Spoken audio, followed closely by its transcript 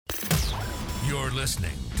You're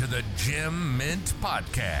listening to the Gem Mint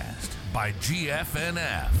Podcast by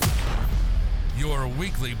GFNF. Your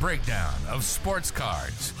weekly breakdown of sports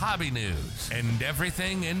cards, hobby news, and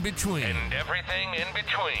everything in between.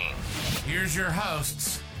 Here's your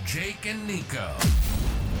hosts, Jake and Nico.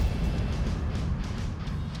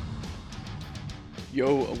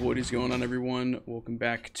 Yo, what is going on, everyone? Welcome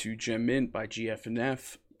back to Gem Mint by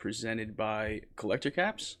GFNF, presented by Collector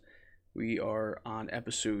Caps. We are on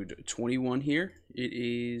episode 21 here. It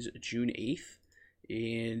is June 8th,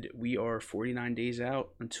 and we are 49 days out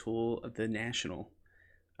until the National.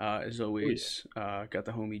 As always, got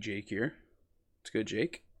the homie Jake here. It's good,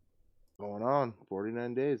 Jake. Going on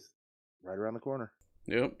 49 days, right around the corner.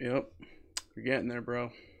 Yep. We're getting there,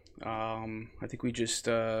 bro. I think we just,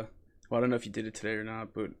 well, I don't know if you did it today or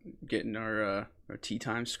not, but getting our tea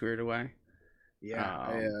time squared away. Yeah,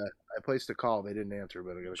 I placed a call. They didn't answer,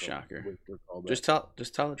 but I got a shocker. Call just tell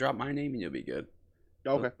to drop my name and you'll be good.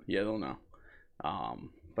 Okay. Yeah, they'll know.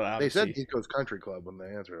 But they said Nico's Country Club when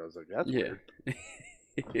they answered. I was like, that's weird.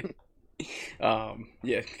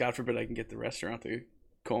 Yeah. God forbid I can get the restaurant to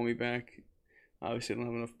call me back. Obviously, I don't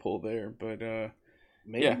have enough pull there, but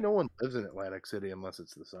maybe no one lives in Atlantic City unless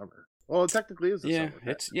it's the summer. Well, it technically is the summer.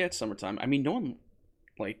 It's summertime. I mean, no one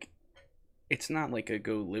it's not like a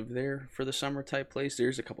go live there for the summer type place.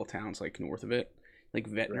 There's a couple towns like north of it, like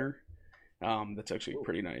Ventnor. Right. That's actually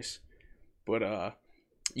pretty nice. But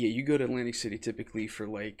yeah, you go to Atlantic City typically for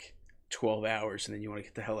like 12 hours, and then you want to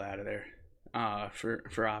get the hell out of there,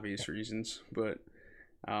 for obvious reasons. But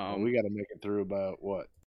we got to make it through about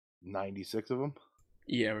 96 of them.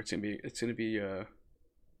 Yeah, it's gonna be a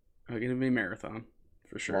marathon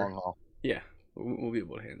for sure. Long haul. Yeah, we'll be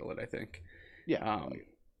able to handle it, I think. Yeah.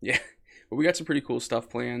 Yeah. But we got some pretty cool stuff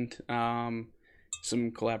planned.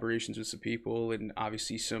 Some collaborations with some people, and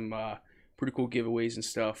obviously some pretty cool giveaways and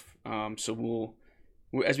stuff. So we'll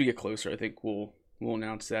as we get closer, I think we'll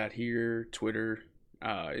announce that here, Twitter,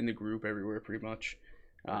 in the group, everywhere, pretty much.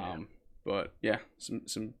 But yeah,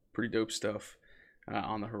 some pretty dope stuff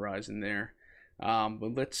on the horizon there.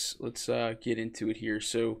 But let's get into it here.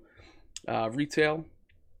 So retail,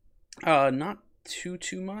 not too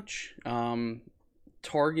much.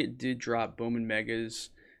 Target did drop Bowman Megas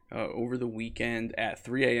over the weekend at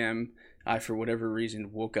 3 a.m. I, for whatever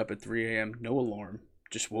reason, woke up at 3 a.m. No alarm,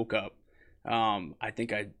 just woke up. I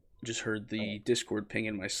think I just heard the Discord ping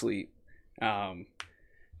in my sleep. And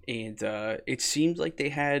it seemed like they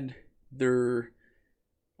had their,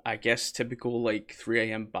 I guess, typical like 3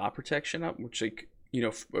 a.m. bot protection up, which, like, you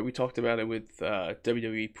know, we talked about it with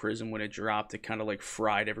WWE Prizm when it dropped. It kind of like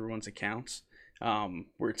fried everyone's accounts.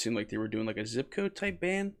 Where it seemed like they were doing like a zip code type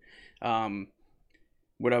ban, or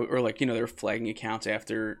like, you know, they were flagging accounts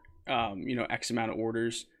after, you know, X amount of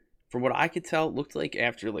orders. From what I could tell, it looked like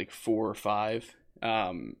after like 4 or 5,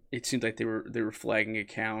 it seemed like they were flagging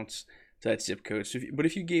accounts to that zip code. So,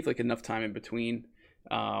 if you gave like enough time in between,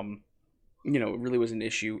 you know, it really was an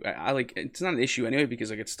issue. I like, it's not an issue anyway because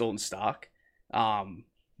like it's still in stock,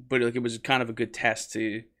 but like it was kind of a good test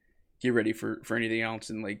to get ready for anything else.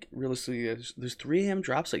 And like realistically, those 3 a.m.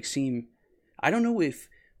 drops like seem, I don't know if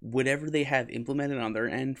whatever they have implemented on their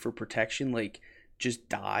end for protection like just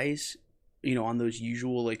dies, you know, on those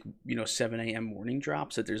usual like, you know, 7 a.m. morning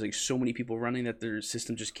drops, that there's like so many people running that their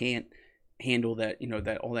system just can't handle that, you know,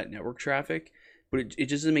 that all that network traffic. But it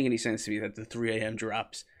just doesn't make any sense to me that the 3 a.m.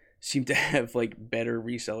 drops seem to have like better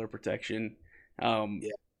reseller protection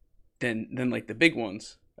than like the big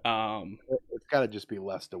ones. It's got to just be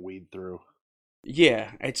less to weed through.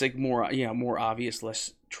 Yeah, it's like more obvious,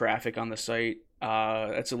 less traffic on the site.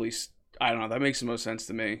 That's at least, I don't know, that makes the most sense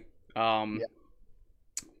to me.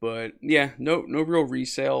 But yeah, no real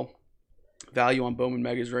resale value on Bowman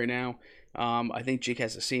Megas right now. I think Jake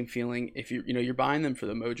has the same feeling. If you're buying them for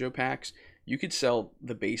the Mojo packs, you could sell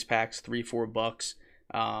the base packs $3-4.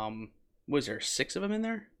 Was there 6 of them in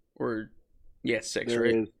there? Or yeah, 6, there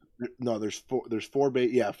right? Is. No, there's 4. There's 4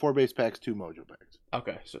 base. Yeah, 4 base packs, 2 Mojo packs.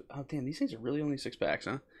 Okay, so damn, these things are really only 6 packs,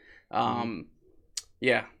 huh?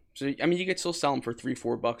 Yeah. So I mean, you could still sell them for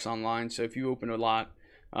 $3-4 online. So if you open a lot,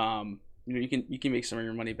 you know, you can make some of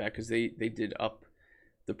your money back because they did up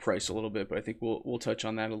the price a little bit. But I think we'll touch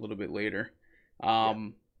on that a little bit later.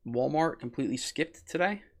 Walmart completely skipped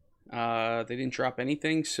today. They didn't drop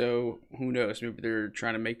anything, so who knows? Maybe they're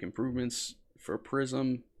trying to make improvements for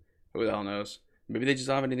Prizm. Who the hell knows? Maybe they just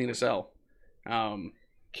don't have anything to sell.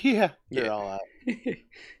 They're all out.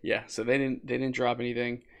 Yeah, so they didn't drop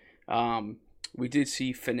anything. We did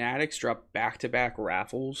see Fanatics drop back-to-back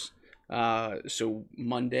raffles. So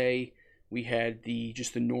Monday we had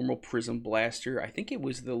just the normal Prizm blaster. I think it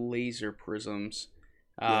was the laser prisms,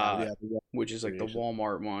 which is like the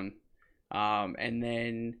Walmart one. And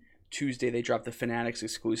then Tuesday they dropped the Fanatics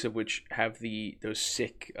exclusive, which have those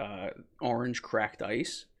sick orange cracked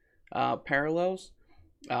ice parallels.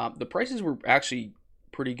 The prices were actually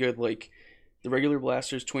pretty good. Like the regular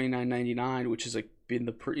blasters $29.99, which is like been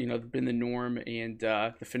the norm, and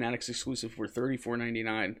the Fanatics exclusive were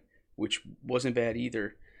 $34.99, which wasn't bad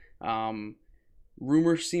either.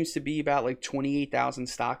 Rumor seems to be about like 28,000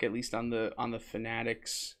 stock, at least on the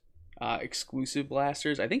Fanatics exclusive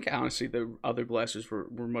blasters. I think honestly the other blasters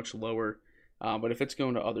were much lower, but if it's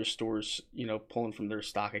going to other stores, pulling from their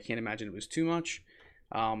stock, I can't imagine it was too much.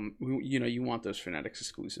 You want those Fanatics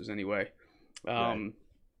exclusives anyway. Right.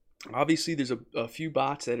 Obviously, there's a few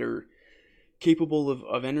bots that are capable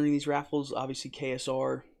of entering these raffles. Obviously,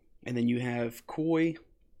 KSR, and then you have Koi,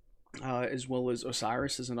 as well as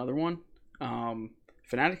Osiris is another one.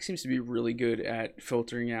 Fanatics seems to be really good at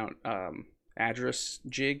filtering out address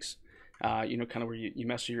jigs. Kind of where you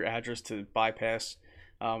mess with your address to bypass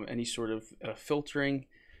any sort of filtering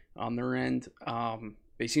on their end.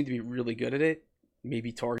 They seem to be really good at it.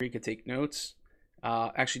 Maybe Target could take notes.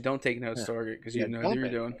 Actually, don't take notes, Target, because you know what you're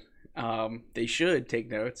doing. They should take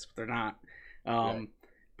notes, but they're not.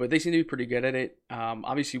 But they seem to be pretty good at it.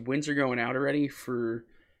 Obviously, wins are going out already for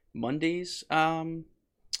Monday's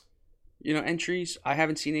entries. I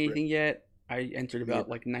haven't seen anything yet. I entered about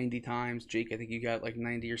like 90 times. Jake, I think you got like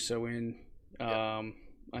 90 or so in. I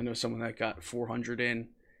know someone that got 400 in.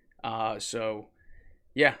 So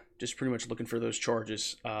yeah, just pretty much looking for those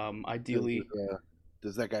charges. Ideally,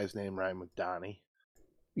 does that guy's name rhyme with Donnie?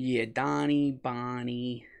 Yeah, Donnie,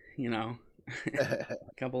 Bonnie. A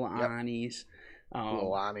couple of Annies.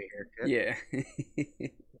 Little Annie haircut. Yeah.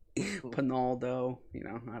 Pinaldo. I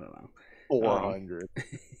don't know. 400.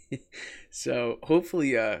 So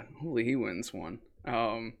hopefully he wins one.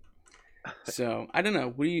 So I don't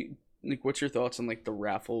know. What's your thoughts on like the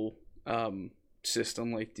raffle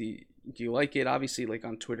system? Like, do you like it? Obviously, like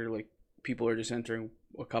on Twitter, like people are just entering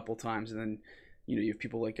a couple times, and then you have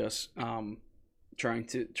people like us trying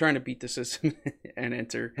to beat the system and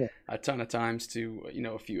enter a ton of times to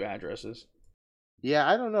a few addresses. Yeah,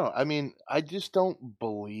 I don't know. I mean, I just don't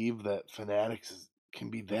believe that Fanatics can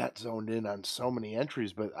be that zoned in on so many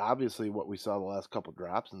entries, but obviously what we saw the last couple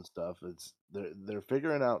drops and stuff, it's they're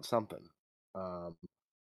figuring out something.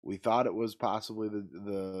 We thought it was possibly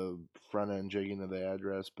the front end jigging of the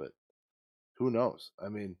address, but who knows? I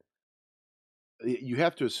mean, you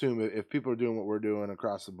have to assume if people are doing what we're doing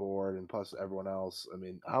across the board, and plus everyone else. I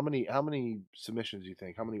mean, how many submissions do you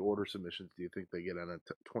think? How many order submissions do you think they get on a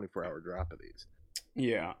 24-hour drop of these?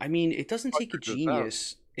 Yeah, I mean, it doesn't take a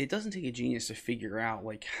genius. It doesn't take a genius to figure out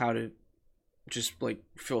like how to just like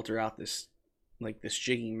filter out this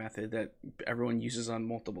jigging method that everyone uses on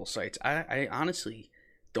multiple sites. I honestly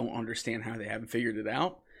don't understand how they haven't figured it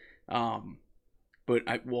out. But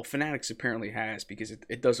Fanatics apparently has, because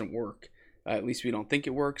it doesn't work. At least we don't think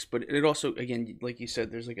it works. But it also, again, like you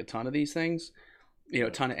said, there's like a ton of these things, a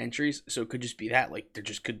ton of entries. So it could just be that like there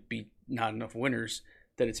just could be not enough winners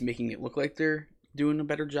that it's making it look like they're doing a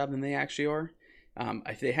better job than they actually are.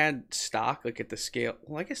 If they had stock like at the scale,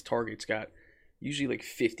 well, I guess Target's got usually like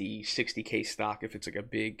 50, 60K stock if it's like a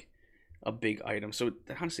big item. So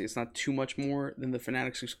honestly, it's not too much more than the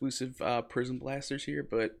Fanatics exclusive Prizm blasters here.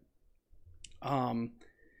 But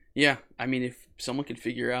yeah, I mean, if someone could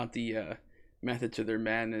figure out the method to their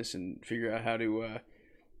madness and figure out how to,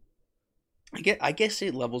 I guess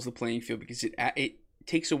it levels the playing field, because it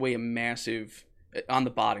takes away a massive on the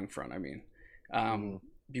botting front. I mean,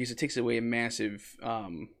 because it takes away a massive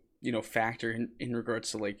factor in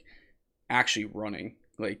regards to like actually running,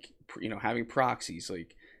 like having proxies,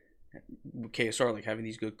 like KSR, like having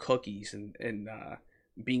these good cookies and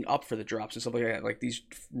being up for the drops and stuff like that. Like these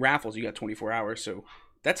raffles, you got 24 hours, so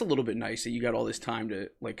that's a little bit nice that you got all this time to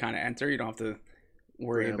like kind of enter. You don't have to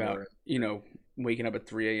worry about waking up at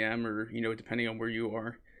 3 a.m. or depending on where you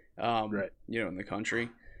are, right, in the country.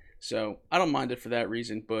 So I don't mind it for that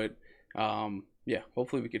reason, but yeah,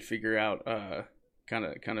 hopefully we could figure out kind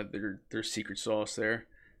of their secret sauce there.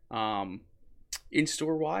 In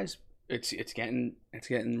store wise, it's getting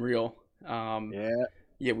real.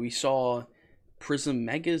 Yeah, we saw Prizm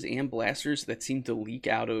Megas and Blasters that seemed to leak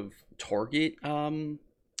out of Target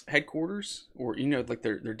headquarters, or like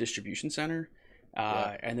their distribution center.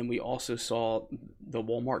 And then we also saw the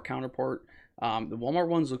Walmart counterpart. The Walmart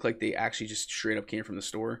ones look like they actually just straight up came from the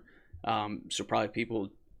store. So probably people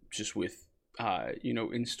just with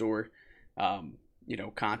in store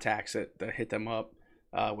contacts that hit them up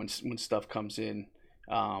when stuff comes in.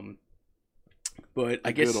 But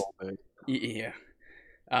I guess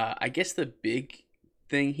I guess the big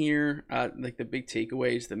thing here, like the big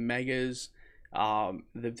takeaways, the megas,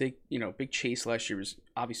 the big, big chase last year was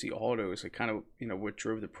obviously autos. Like kind of, what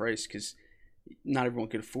drove the price because not everyone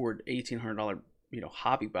could afford $1,800,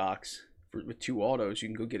 hobby box with 2 autos. You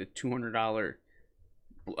can go get a $200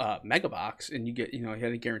 mega box and you get, you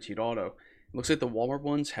had a guaranteed auto. It looks like the Walmart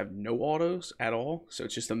ones have no autos at all, so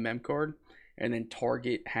it's just a mem card. And then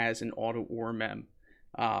Target has an auto or a mem.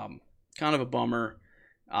 Kind of a bummer.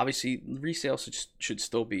 Obviously, resale should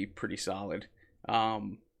still be pretty solid.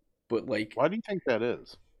 But like, why do you think that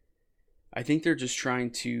is? I think they're just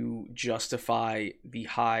trying to justify the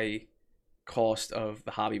high cost of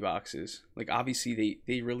the hobby boxes. Like, obviously,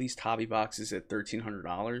 they released hobby boxes at $1,300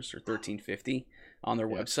 or $1,350 on their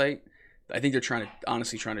website. I think they're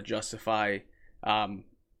honestly trying to justify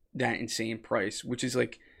that insane price, which is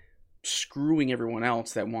like screwing everyone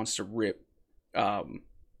else that wants to rip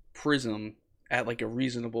Prizm at like a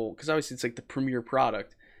reasonable, because obviously it's like the premier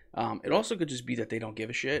product. It also could just be that they don't give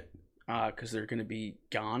a shit because they're going to be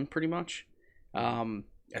gone pretty much.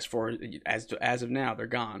 As far as of now, they're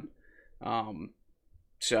gone.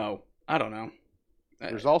 So I don't know.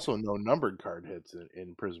 There's also no numbered card hits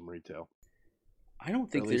in Prizm retail. I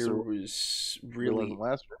don't think there was really.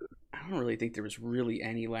 Last year. I don't really think there was really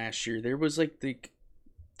any last year. There was like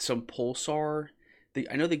some Pulsar.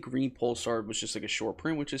 I know the green Pulsar was just like a short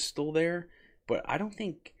print, which is still there, but I don't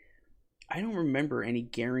remember any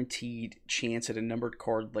guaranteed chance at a numbered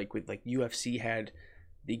card like UFC had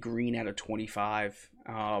the green out of 25.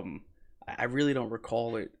 I really don't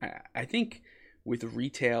recall it. I think with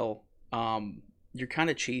retail, you're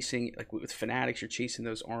kind of chasing, like with Fanatics, you're chasing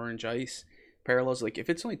those orange ice parallels. Like if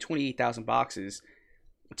it's only 28,000 boxes,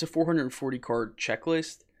 it's a 440 card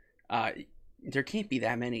checklist. There can't be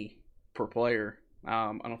that many per player.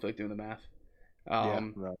 I don't feel like doing the math.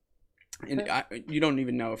 No. And you don't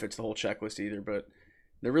even know if it's the whole checklist either, but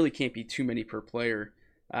there really can't be too many per player.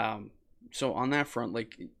 So on that front,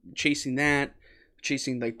 like chasing like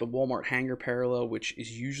the Walmart hanger parallel, which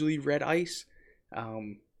is usually red ice. I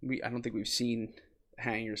don't think we've seen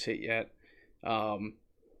hangers hit yet.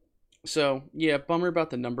 So yeah, bummer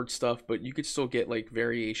about the numbered stuff, but you could still get like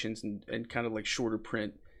variations and kind of like shorter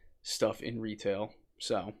print stuff in retail.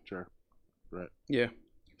 So sure, right? Yeah,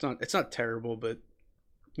 it's not terrible, but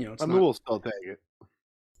it's we'll still take it.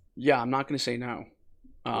 Yeah, I'm not gonna say no.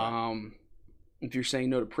 Yeah. If you're saying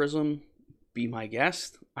no to Prizm, be my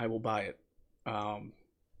guest. I will buy it.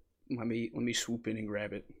 Let me swoop in and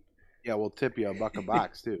grab it. Yeah, we'll tip you $1 a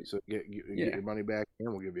box too. So get your money back, and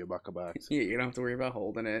we'll give you $1 a box. Yeah, you don't have to worry about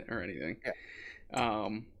holding it or anything. Yeah.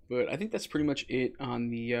 But I think that's pretty much it on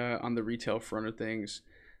the retail front of things.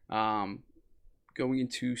 Going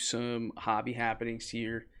into some hobby happenings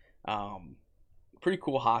here. Pretty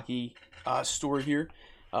cool hockey store here.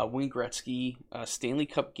 Wayne Gretzky Stanley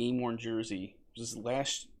Cup game worn jersey. This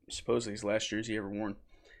is supposedly his last jersey ever worn.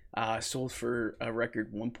 Sold for a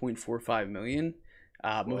record $1.45 million.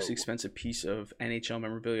 Most expensive piece of NHL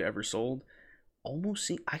memorabilia ever sold.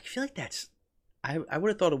 I feel like that's. I would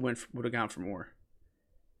have thought it would have gone for more.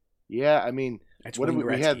 Yeah, I mean, that's what Wayne did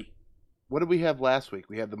we Gretzky. have? What did we have last week?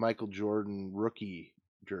 We had the Michael Jordan rookie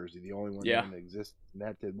jersey, the only one that exists. And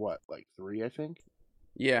that did what, like 3, I think.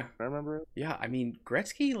 Yeah, I remember it. Yeah, I mean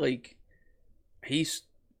Gretzky, like he's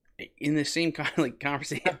in the same kind of like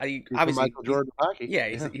conversation. Obviously, Michael Jordan hockey. Yeah,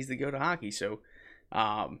 he's the go to hockey. So,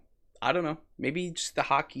 I don't know. Maybe just the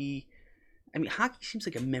hockey. I mean, hockey seems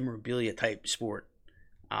like a memorabilia type sport.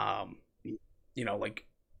 Like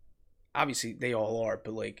obviously they all are,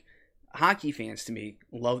 but like hockey fans to me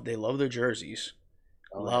love their jerseys,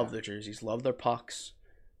 their jerseys, love their pucks,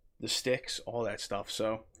 the sticks, all that stuff.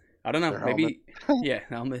 So I don't know. Maybe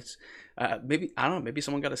helmets. Maybe I don't know. Maybe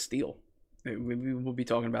someone got a steal. Maybe we'll be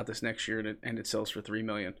talking about this next year, and it sells for $3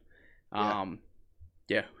 million.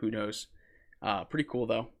 Who knows? Pretty cool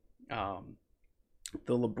though.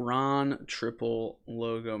 The LeBron triple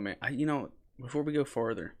logo man. Before we go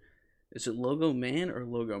farther, is it logo man or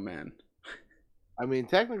logo man? I mean,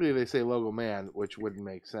 technically they say logo man, which wouldn't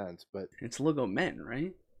make sense, but it's logo men,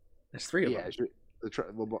 right? There's 3 of them. Yeah,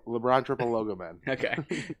 LeBron triple logo man. Okay,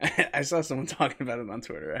 I saw someone talking about it on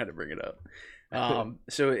Twitter. I had to bring it up.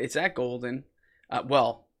 So it's at Golden.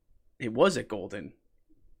 Well, it was at Golden,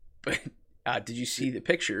 but did you see the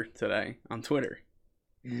picture today on Twitter?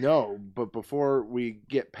 No, but before we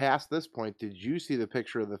get past this point, did you see the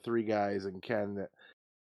picture of the 3 guys and Ken? That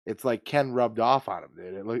it's like Ken rubbed off on him,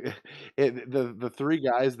 dude. The 3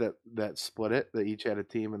 guys that split it, that each had a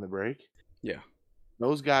team in the break. Yeah.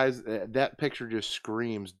 Those guys, that picture just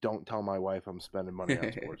screams, "Don't tell my wife I'm spending money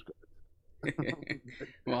on sports goods."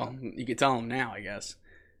 Well, you could tell them now, I guess.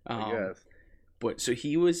 I guess. But so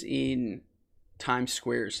he was in Times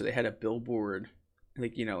Square, so they had a billboard,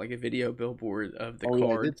 like like a video billboard of the Oh yeah, I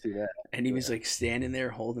card, did see that. and he was like standing there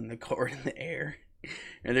holding the card in the air.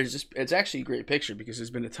 And it's actually a great picture because there's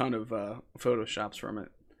been a ton of photoshops from it.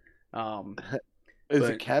 Is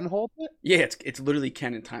But it Ken holding it? yeah, it's literally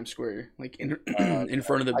Ken in Times Square, like in in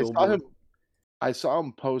front of the I saw billboard. him. I saw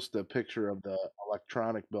him post a picture of the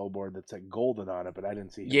electronic billboard that said golden on it, but I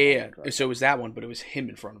didn't see him holding Yeah, the card. so it was that one, but it was him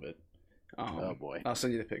in front of it. Oh boy. I'll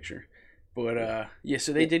send you the picture. But yeah,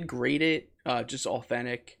 so they did grade it, just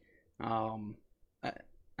authentic. I,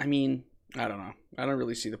 I mean, I don't know. I don't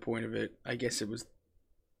really see the point of it. I guess it was,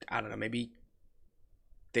 I don't know. Maybe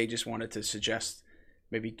they just wanted to suggest.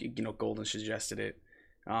 Maybe Golden suggested it.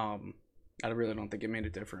 I really don't think it made a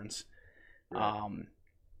difference. Right.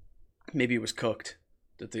 Maybe it was cooked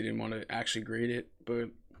that they didn't want to actually grade it, but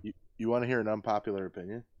You want to hear an unpopular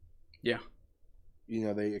opinion? yeah.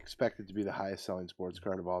 They expect it to be the highest selling sports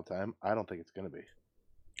card of all time. I don't think it's going to be.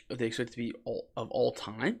 They expect it to be all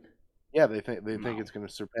time. Yeah, they think No. it's going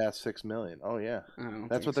to surpass 6 million. Oh yeah, I don't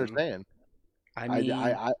that's think what they're so. saying. I mean,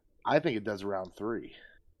 I think it does around 3.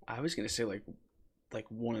 I was gonna say like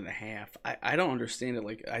 1.5. I don't understand it.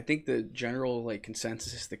 Like I think the general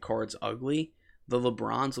consensus is the card's ugly. The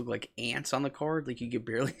LeBrons look like ants on the card. Like you could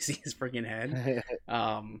barely see his freaking head.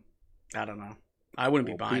 I don't know. I wouldn't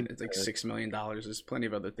be buying it. It's like $6 million. There's plenty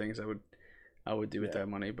of other things I would do with that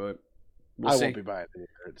money, but we'll I see. won't be buying it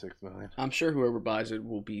either at 6 million. I'm sure whoever buys it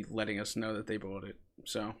will be letting us know that they bought it.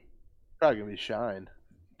 So Probably gonna be Shine.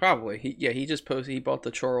 probably he just posted. He bought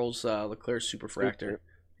the Charles Leclerc Superfractor.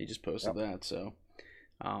 He just posted that. So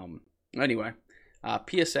anyway,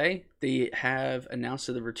 PSA, they have announced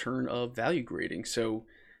the return of value grading. So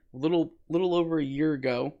little over a year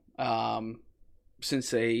ago, since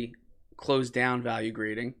they closed down value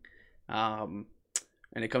grading, and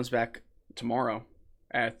it comes back tomorrow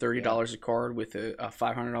at $30 a card with a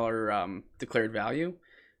 $500 declared value,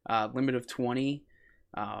 limit of 20.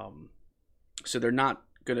 So they're not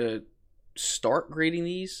gonna start grading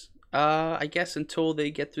these, I guess, until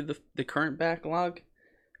they get through the current backlog.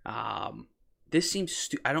 This seems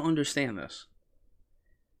I don't understand this.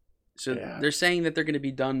 So they're saying that they're going to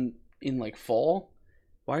be done in like fall.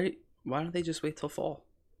 Why don't they just wait till fall?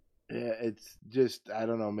 Yeah, it's just I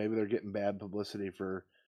don't know. Maybe they're getting bad publicity for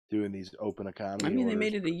doing these open economy. I mean, they orders.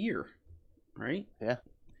 made it a year, right? Yeah,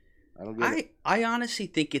 I don't get it. I honestly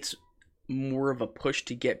think it's more of a push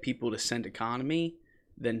to get people to send economy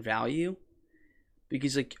than value,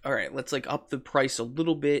 because all right, let's up the price a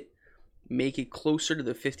little bit, make it closer to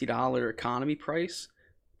the $50 economy price,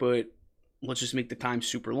 but let's just make the time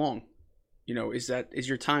super long. Is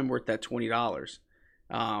your time worth that $20?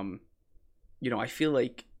 I feel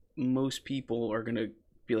like most people are gonna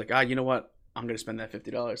be like, you know what, I'm gonna spend that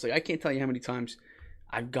 $50. Like I can't tell you how many times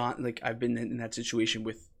I've been in that situation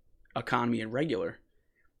with economy and regular.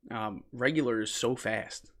 Regular is so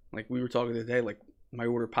fast. Like we were talking today, like my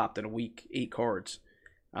order popped in a week, 8 cards.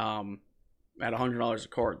 At $100 a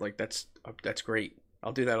card, like that's great.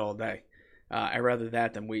 I'll do that all day. I'd rather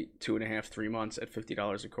that than wait 2.5, 3 months at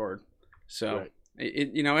 $50 a card. So Right.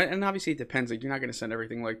 and obviously it depends. Like you're not going to send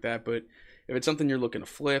everything like that, but if it's something you're looking to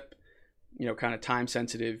flip, kind of time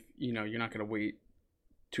sensitive, you're not going to wait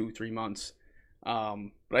 2-3 months.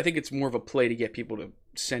 But I think it's more of a play to get people to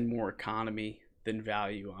send more economy than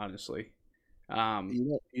value, honestly.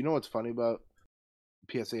 You know what's funny about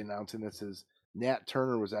PSA announcing this is Nat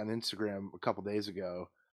Turner was on Instagram a couple days ago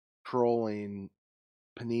trolling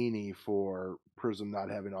Panini for Prizm not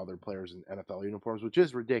having all their players in NFL uniforms, which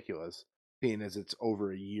is ridiculous, seeing as it's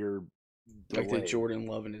over a year delayed. Like the Jordan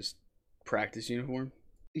Love in his practice uniform.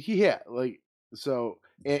 Yeah, so,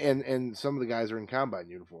 and some of the guys are in combine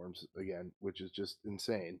uniforms again, which is just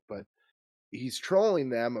insane. But he's trolling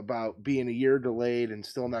them about being a year delayed and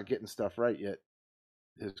still not getting stuff right yet.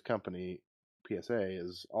 His company, PSA,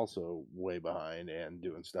 is also way behind and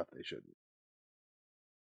doing stuff they shouldn't.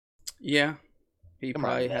 Yeah, he Come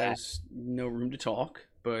probably on, Matt. has no room to talk,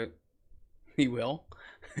 but he will.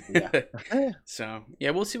 Yeah. So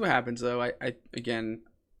yeah, we'll see what happens though.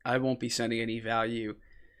 I won't be sending any value.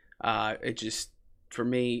 It just, for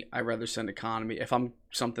me, I'd rather send economy. If I'm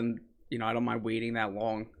something, I don't mind waiting that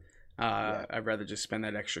long. I'd rather just spend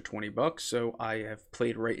that extra $20. So I have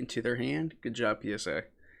played right into their hand. Good job, PSA.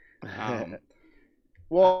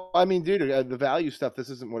 Well, I mean, dude, the value stuff. This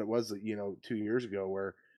isn't what it was, 2 years ago,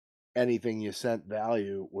 where anything you sent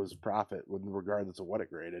value was profit, regardless of what it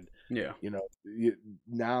graded. Yeah.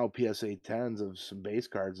 Now PSA 10s of some base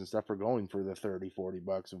cards and stuff are going for the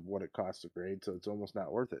 $30-$40 of what it costs to grade, so it's almost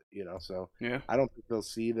not worth it. So Yeah. I don't think they'll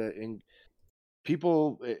see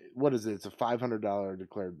people, what is it? It's a $500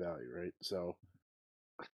 declared value, right? So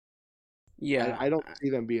Yeah, I don't see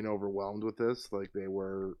them being overwhelmed with this like they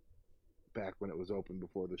were back when it was open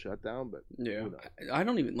before the shutdown. But yeah. who knows? I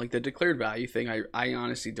don't even like the declared value thing. I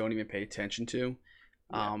honestly don't even pay attention to.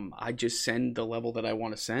 Yeah, I just send the level that I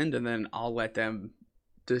want to send, and then I'll let them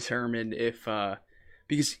determine if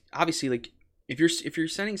because obviously like if you're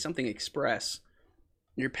sending something express,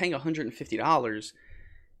 you're paying $150.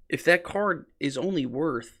 If that card is only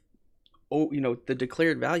worth the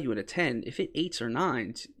declared value in a 10, if it eights or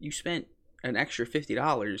nines, you spent an extra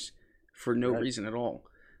 $50 for no right. reason at all. Yeah,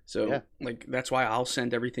 So like that's why I'll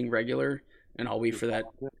send everything regular, and I'll wait for that,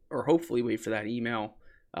 or hopefully wait for that email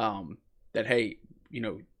that hey,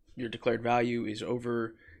 your declared value is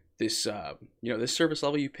over this this service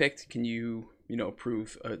level you picked. Can you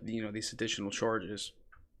approve these additional charges?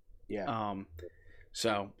 yeah. Um,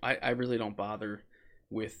 so I really don't bother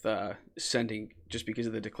with sending just because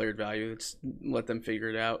of the declared value. It's let them figure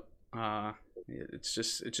it out. It's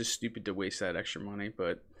just stupid to waste that extra money.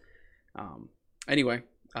 But anyway,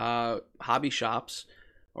 hobby shops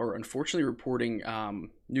are unfortunately reporting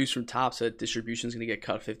news from Topps that distribution is going to get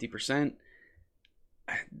cut 50%.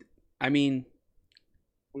 I mean,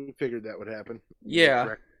 We figured that would happen. yeah,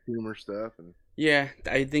 Direct humor stuff and yeah.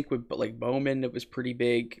 I think with like Bowman, it was pretty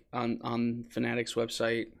big on Fanatics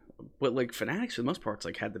website, but like Fanatics for the most part, it's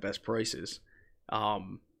like had the best prices.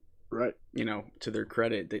 Um, right. to their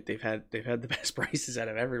credit, they've had the best prices out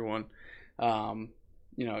of everyone. Um,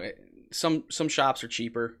 some shops are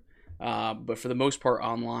cheaper, but for the most part,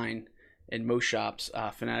 online in most shops,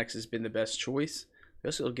 Fanatics has been the best choice. You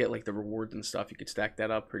also get like the rewards and stuff. You could stack that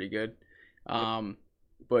up pretty good. Yep.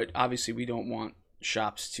 But obviously, we don't want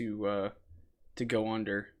shops to go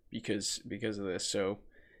under because of this. So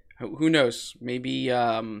who knows? Maybe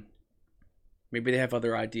they have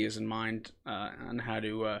other ideas in mind on how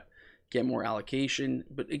to get more allocation.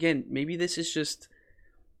 But again, maybe this is just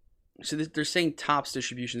so they're saying Topps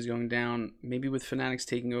distribution is going down. Maybe with Fanatics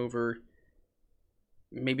taking over,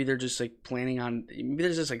 maybe they're just like planning on. Maybe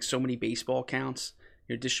there's just like so many baseball accounts,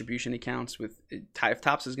 distribution accounts. With if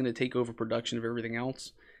Topps is going to take over production of everything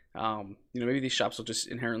else, maybe these shops will just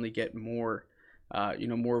inherently get more,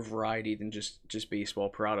 more variety than just baseball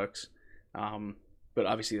products. But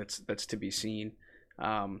obviously that's to be seen.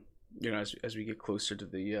 As we get closer to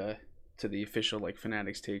the official like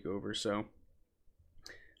Fanatics takeover. So,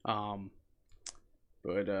 Adley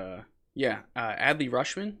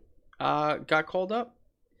Rushman got called up.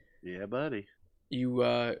 Yeah, buddy.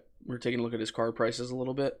 You were taking a look at his card prices a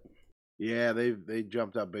little bit. Yeah, they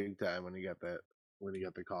jumped up big time when he got the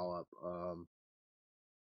call up.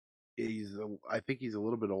 I think he's a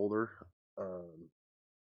little bit older.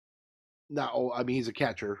 Not old. I mean, he's a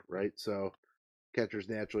catcher, right? So catchers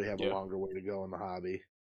naturally have a longer way to go in the hobby.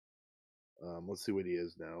 Let's see what he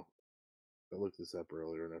is now. I looked this up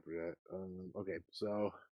earlier and I forgot. Okay,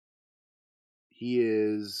 so he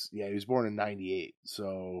was born in '98,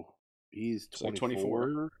 so he's 24. Like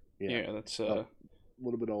 24. Yeah, that's a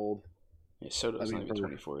little bit old. Yeah, Soto's not even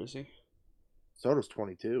 24, is he? Soto's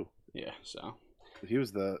 22. Yeah, so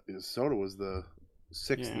Soto was the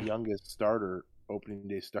sixth youngest opening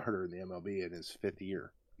day starter in the MLB in his fifth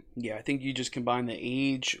year. Yeah, I think you just combine the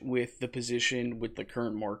age with the position with the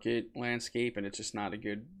current market landscape, and it's just not a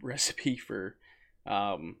good recipe for,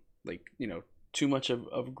 too much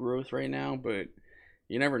of growth right now. But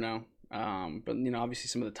you never know. But obviously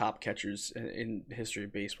some of the top catchers in the history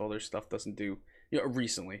of baseball, their stuff doesn't do.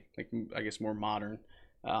 Recently, like I guess more modern,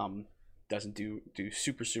 doesn't do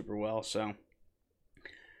super super well. So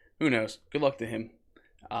who knows? Good luck to him.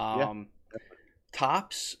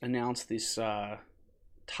 Topps announced this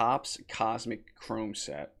Topps Cosmic Chrome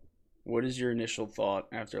set. What is your initial thought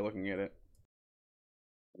after looking at it?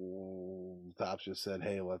 Topps just said,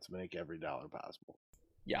 "Hey, let's make every dollar possible."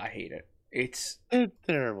 Yeah, I hate it. It's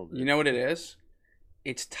terrible. Dude. You know what it is?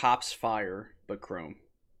 It's Topps Fire, but Chrome.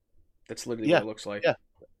 That's literally what it looks like. Yeah,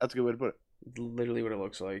 that's a good way to put it. Literally what it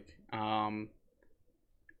looks like. I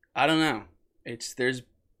don't know.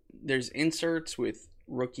 There's inserts with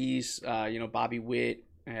rookies. Bobby Witt,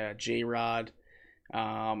 J-Rod.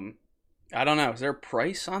 I don't know. Is there a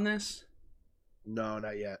price on this? No,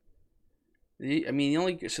 not yet.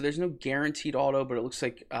 So there's no guaranteed auto, but it looks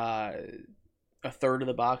like a third of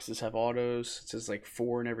the boxes have autos. It says like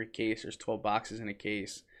 4 in every case. There's 12 boxes in a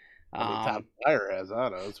case. Top Fire has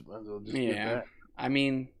autos.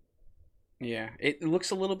 It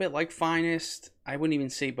looks a little bit like Finest. I wouldn't even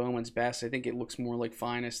say Bowman's Best. I think it looks more like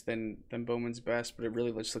Finest than Bowman's Best, but it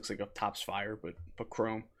really just looks like a Topps Fire, but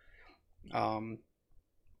Chrome.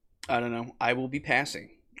 I don't know. I will be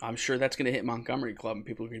passing. I'm sure that's going to hit Montgomery Club, and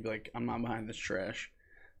people are going to be like, I'm not behind this trash.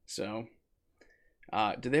 So,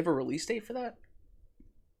 do they have a release date for that?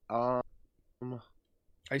 Um,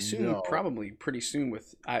 I assume no. probably pretty soon.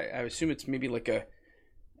 I assume it's maybe like a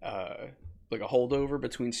holdover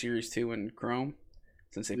between Series 2 and Chrome,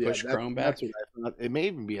 since they pushed Chrome back. That's what I thought. It may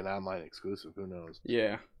even be an online exclusive. Who knows?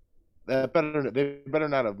 Yeah. They better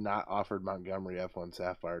not have not offered Montgomery F1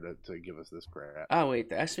 Sapphire to give us this crap. Oh wait,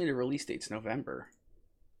 the estimated release date's November.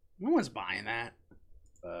 No one's buying that.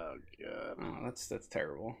 Oh god. Oh, that's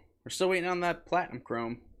terrible. We're still waiting on that Platinum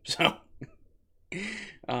Chrome. So,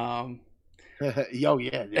 Yo,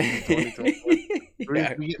 yeah, dude,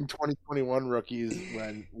 yeah. we getting 2021 rookies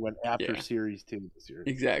when after Yeah. Series 2 this year.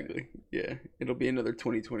 Exactly. Yeah, it'll be another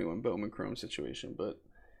 2021 Bowman Chrome situation, but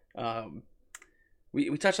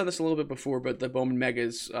we touched on this a little bit before, but the Bowman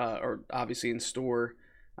Megas are obviously in store.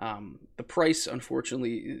 The price,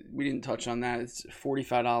 unfortunately, we didn't touch on that. It's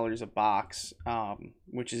 $45 a box,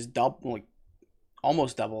 which is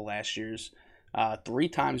almost double last year's. 3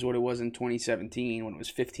 times what it was in 2017 when it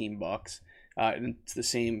was $15. And it's the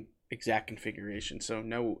same exact configuration, so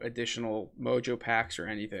no additional Mojo packs or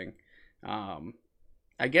anything.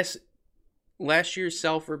 I guess last year's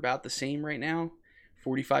sell for about the same right now,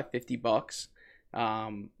 $45-$50.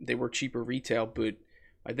 They were cheaper retail, but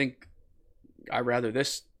I think I'd rather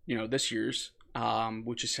this year's,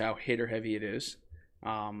 which is how hitter heavy it is.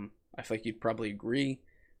 I feel like you'd probably agree.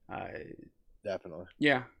 Definitely.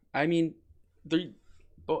 Yeah, I mean,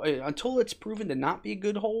 until it's proven to not be a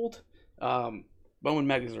good hold, Bowman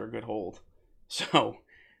Megas are a good hold. So,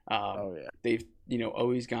 they've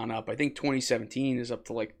always gone up. I think 2017 is up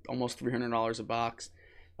to like almost $300 a box.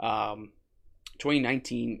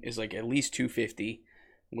 2019 is like at least $250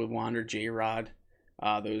 with Wander, J-Rod,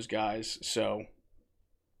 those guys. So,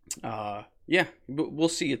 yeah, we'll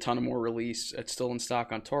see a ton of more release. It's still in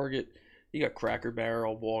stock on Target. You got Cracker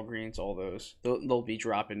Barrel, Walgreens, all those. They'll be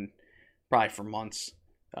dropping probably for months.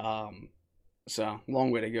 So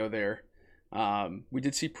long way to go there. We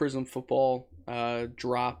did see Prizm football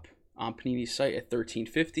drop on Panini's site at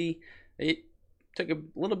 $13.50. It took a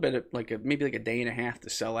little bit of maybe a day and a half to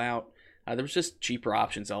sell out. There was just cheaper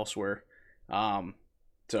options elsewhere. So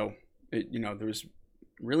there was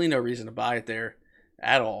really no reason to buy it there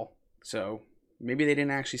at all. So maybe they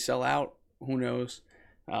didn't actually sell out. Who knows?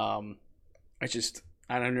 I've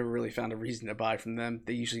never really found a reason to buy from them.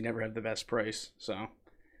 They usually never have the best price. So,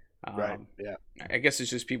 right, yeah. I guess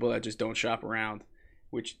it's just people that just don't shop around,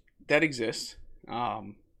 which that exists.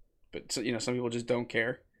 But some people just don't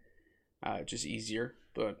care. Just easier,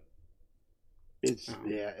 but it's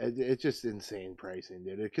just insane pricing,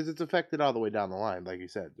 dude. Because it's affected all the way down the line, like you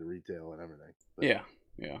said, the retail and everything. But,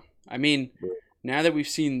 yeah. I mean, now that we've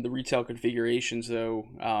seen the retail configurations, though,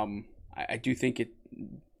 I do think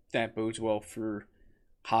that bodes well for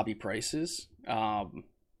hobby prices,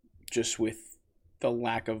 just with the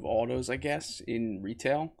lack of autos, I guess, in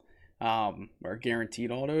retail, or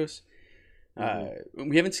guaranteed autos.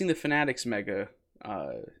 We haven't seen the Fanatics Mega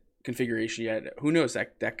configuration yet. Who knows?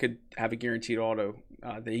 That could have a guaranteed auto.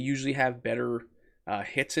 They usually have better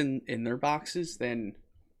hits in their boxes than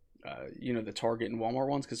the Target and Walmart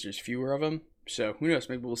ones because there's fewer of them. So who knows?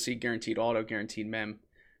 Maybe we'll see guaranteed auto, guaranteed mem.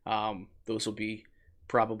 Those will be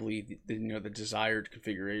probably the desired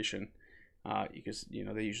configuration, because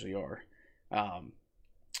they usually are.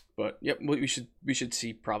 But yep, we should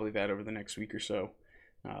see probably that over the next week or so.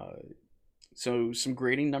 So some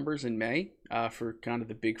grading numbers in May for kind of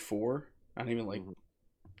the big four. I don't even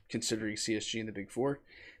considering CSG in the big four.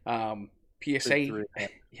 PSA, big three.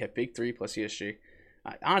 Yeah, big three plus CSG.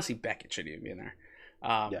 Honestly, Beckett shouldn't even be in there.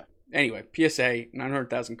 Yeah. Anyway, PSA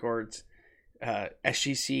 900,000 cards.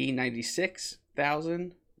 SGC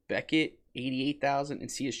 96,000, Beckett 88,000, and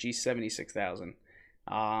CSG 76,000.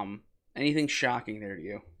 Anything shocking there to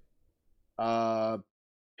you?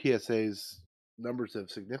 PSA's numbers have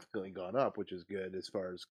significantly gone up, which is good as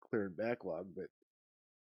far as clearing backlog. But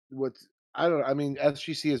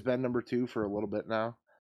SGC has been number 2 for a little bit now.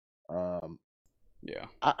 Yeah,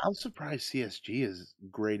 I'm surprised CSG is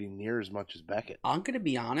grading near as much as Beckett. I'm gonna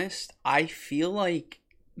be honest. I feel like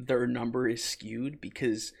their number is skewed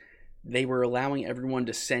because they were allowing everyone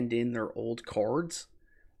to send in their old cards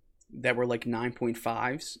that were like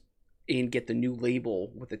 9.5s and get the new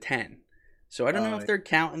label with a 10. So I don't know if they're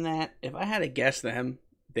counting that. If I had to guess them,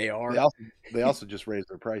 they are. They also just raised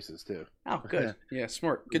their prices too. Oh, good. Yeah,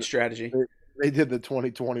 smart. Good strategy. They did the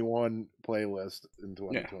 2021 playlist in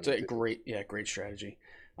 2020. Yeah, it's a great strategy.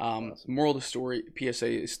 Awesome. Moral of the story: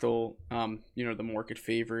 PSA is still, the market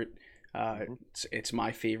favorite. It's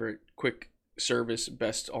my favorite. Quick service,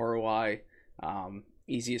 best ROI.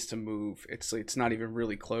 easiest to move. It's not even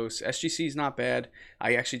really close. SGC is not bad.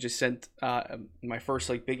 I actually just sent my first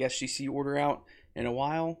like big SGC order out in a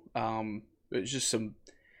while. It's just some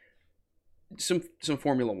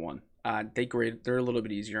Formula One. They're a little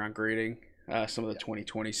bit easier on grading some of the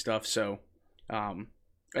 2020 stuff. So,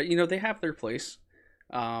 they have their place.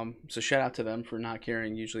 So shout out to them for not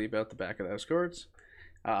caring usually about the back of those cards.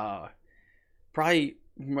 Probably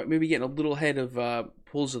maybe getting a little ahead of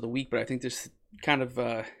pulls of the week, but I think this kind of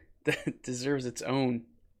deserves its own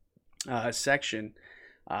section.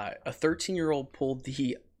 A 13-year-old pulled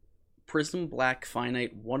the Prizm Black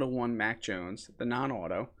Finite 101 Mac Jones, the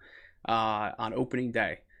non-auto, on opening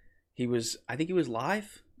day. I think he was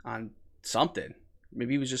live on something.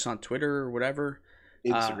 Maybe he was just on Twitter or whatever.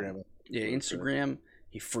 Instagram. Instagram.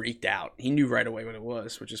 He freaked out. He knew right away what it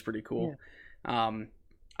was, which is pretty cool. Yeah.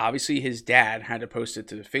 Obviously, his dad had to post it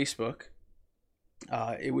to Facebook.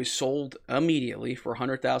 It was sold immediately for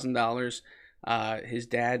 $100,000. His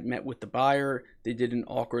dad met with the buyer. They did an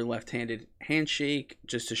awkward left-handed handshake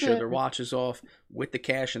just to show their watches off with the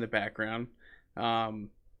cash in the background. And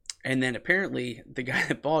then apparently the guy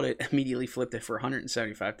that bought it immediately flipped it for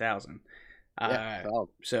 $175,000.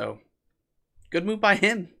 So good move by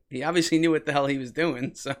him. He obviously knew what the hell he was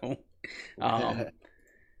doing. So I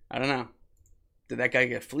don't know. Did that guy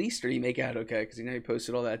get fleeced or did he make out okay? Because he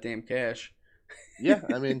posted all that damn cash. Yeah,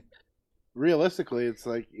 I mean, realistically, it's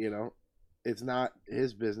like, it's not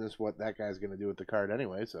his business what that guy's going to do with the card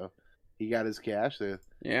anyway. So he got his cash.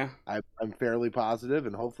 Yeah. I'm fairly positive,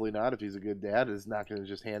 and hopefully not, if he's a good dad, is not going to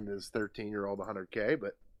just hand his 13-year-old $100K.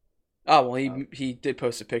 But he did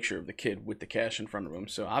post a picture of the kid with the cash in front of him.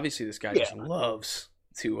 So obviously this guy just loves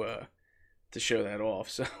to show that off.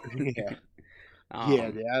 So yeah. I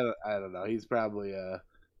don't know. He's probably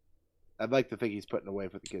I'd like to think he's putting away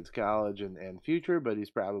for the kid's college and future, but he's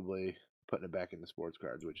probably putting it back into sports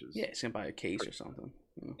cards, which is he's gonna buy a case or something.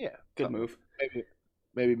 Yeah, good move.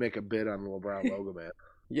 Maybe make a bid on the LeBron logo man.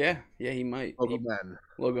 Yeah, he might.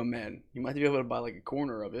 Logo man. He might be able to buy like a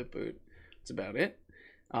corner of it, but that's about it.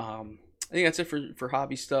 I think that's it for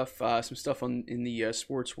hobby stuff. Some stuff in the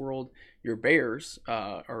sports world. Your Bears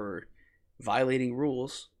are violating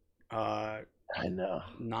rules. I know.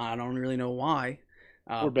 I don't really know why.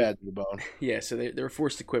 We're bad to the bone. Yeah, so they were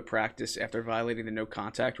forced to quit practice after violating the no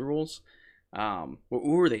contact rules.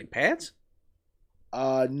 Were they in pads?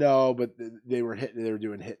 No, but they were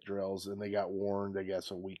doing hit drills, and they got warned, I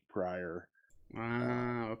guess, a week prior.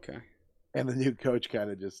 Okay. And the new coach kind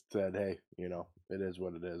of just said, "Hey, it is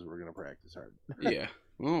what it is. We're gonna practice hard." Yeah.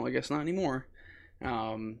 Well, I guess not anymore.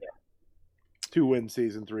 2-win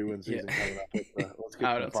season, 3-win season coming up. Let's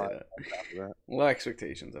get some fun after that. Low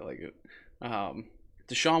expectations. I like it.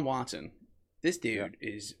 Deshaun Watson. This dude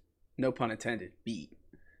is, no pun intended, beat.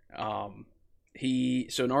 So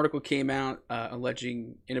an article came out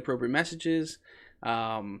alleging inappropriate messages.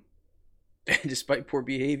 Despite poor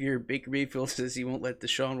behavior, Baker Mayfield says he won't let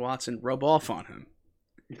Deshaun Watson rub off on him.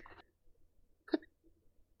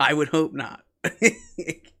 I would hope not.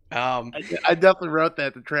 I definitely wrote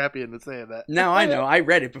that to trap you into saying that. No, I know. I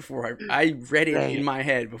read it before. I read it in my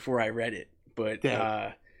head before I read it. But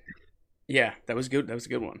yeah, that was good. That was a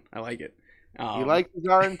good one. I like it. You like the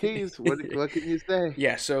guarantees? What can you say?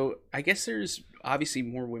 Yeah, so I guess there's obviously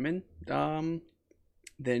more women than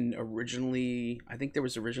originally. I think there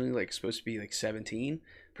was originally supposed to be 17.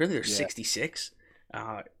 Apparently there's 66.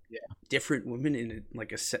 Different women in a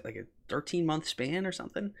 13-month span or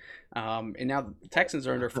something. And now the Texans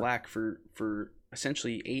are under flack for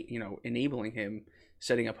essentially enabling him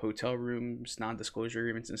setting up hotel rooms, non-disclosure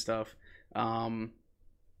agreements and stuff.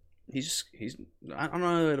 He's I don't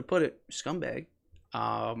know how to put it, scumbag.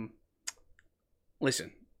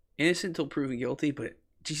 Listen, innocent until proven guilty, but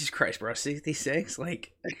Jesus Christ, bro, 66?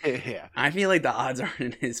 Yeah. I feel like the odds aren't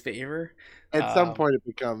in his favor. At some point it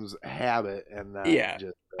becomes habit and not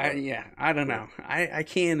just... I don't know. I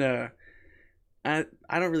can't... I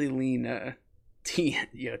don't really lean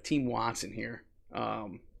Team Watson here.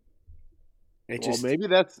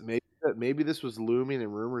 Maybe this was looming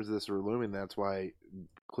and rumors of this were looming. That's why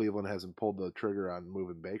Cleveland hasn't pulled the trigger on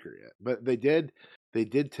moving Baker yet. But they did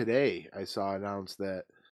today. I saw announced that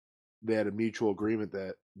they had a mutual agreement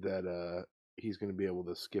that he's going to be able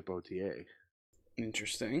to skip OTA.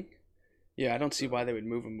 Interesting. Yeah, I don't see why they would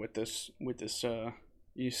move him with this.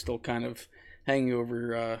 He's still kind of hanging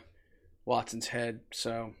over Watson's head.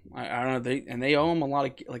 So I don't know. They owe him a lot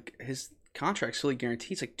of his contract's fully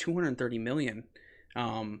guaranteed. It's $230 million.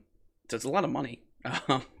 So it's a lot of money.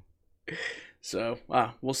 So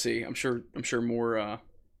we'll see. I'm sure more.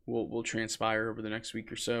 Will transpire over the next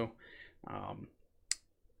week or so.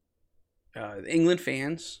 England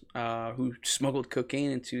fans who smuggled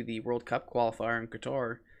cocaine into the World Cup qualifier in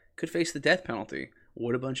Qatar could face the death penalty.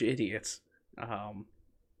 What a bunch of idiots.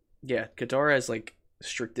 Yeah, Qatar has like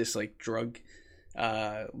strictest like drug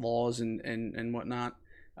laws and whatnot.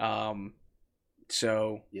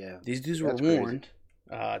 So Yeah, these dudes were warned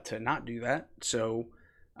to not do that. So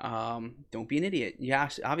don't be an idiot. Yeah,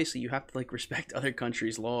 obviously you have to like respect other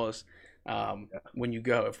countries' laws when you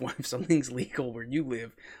go. If something's legal where you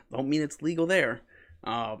live, don't mean it's legal there.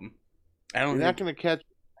 I don't.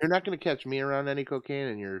 You're not gonna catch me around any cocaine,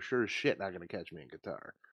 and you're sure as shit not gonna catch me in Qatar.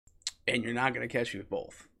 And you're not gonna catch me with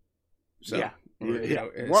both. So, yeah, you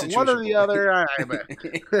know, one or the other.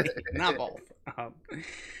 Not both.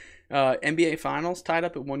 NBA Finals tied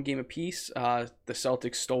up at one game apiece. The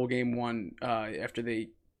Celtics stole game one after they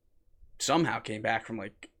somehow came back from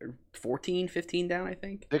like 14, 15 down, I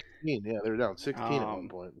think. 16, yeah, they're down 16 at one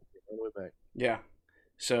point. All the way back. Yeah.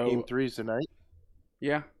 So game 3's tonight.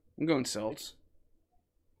 Yeah, I'm going Celtics.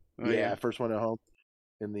 Yeah, first one at home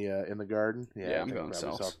in the Garden. Yeah, I'm going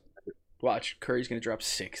Celtics. Watch, Curry's gonna drop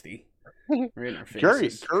 60. Right in our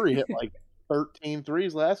faces. Curry hit like 13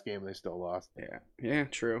 threes last game. They still lost. Yeah,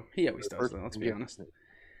 true. He always does that. Let's be honest.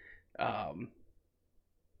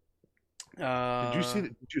 Did you see?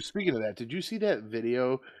 Speaking of that, did you see that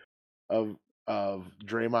video of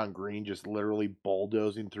Draymond Green just literally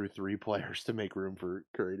bulldozing through 3 players to make room for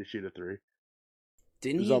Curry to shoot a 3?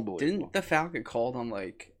 Didn't the foul get called on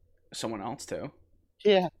like someone else too?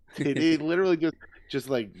 Yeah, he literally just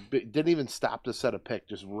like didn't even stop to set a pick,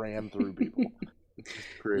 just ran through people.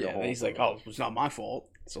 Yeah, he's like, oh, it's not my fault.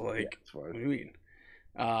 So like, what do you mean?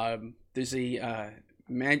 There's a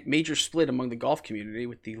major split among the golf community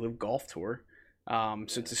with the Live Golf Tour. So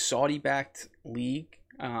it's a Saudi-backed league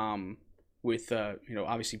with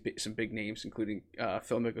obviously some big names, including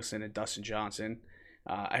Phil Mickelson and Dustin Johnson.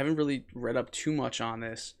 I haven't really read up too much on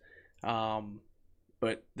this,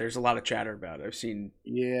 but there's a lot of chatter about it. I've seen.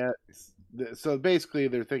 Yeah, so basically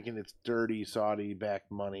they're thinking it's dirty Saudi-backed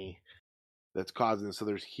money that's causing this. So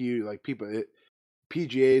there's huge people.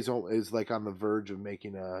 PGA is like on the verge of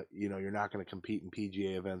making you're not going to compete in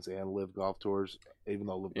PGA events and Live Golf Tours, even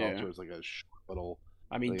though Live Golf Tours is like a short little.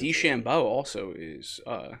 I mean, DeChambeau also is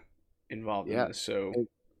involved in this. So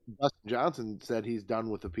Dustin Johnson said he's done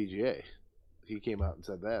with the PGA. He came out and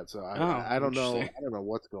said that. So I don't know. I don't know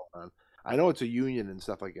what's going on. I know it's a union and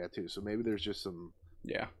stuff like that too. So maybe there's just some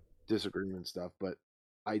disagreement stuff. But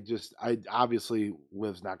I obviously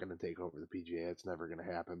Liv's not going to take over the PGA. It's never going to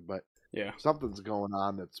happen. But something's going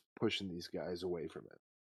on that's pushing these guys away from it.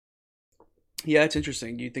 Yeah, it's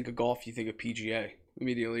interesting. You think of golf, you think of PGA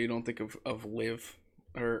immediately. You don't think of Live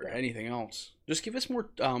or anything else. Just give us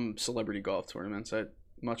more celebrity golf tournaments. I'd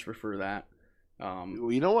much prefer that.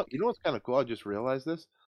 Well, you know what? You know what's kind of cool? I just realized this.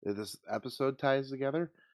 This episode ties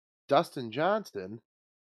together. Dustin Johnson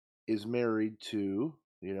is married to,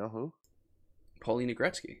 you know who? Paulina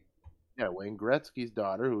Gretzky. Yeah, Wayne Gretzky's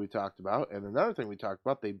daughter, who we talked about. And another thing we talked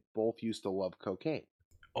about, they both used to love cocaine.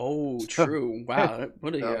 Oh, true. Wow.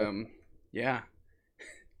 What a, yeah.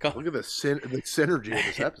 Look at the synergy of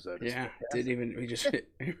this episode. Yeah.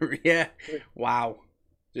 Yeah. Wow.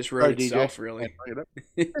 Just wrote itself, really.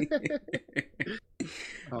 Pretty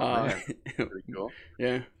cool.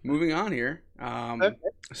 Yeah. Moving on here.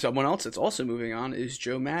 Someone else that's also moving on is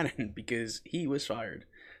Joe Madden because he was fired.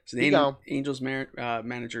 So the Angels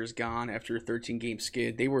manager is gone after a 13-game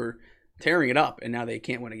skid. They were tearing it up, and now they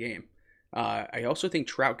can't win a game. I also think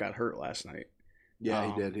Trout got hurt last night. Yeah,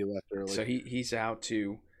 he did. He left early. So he's out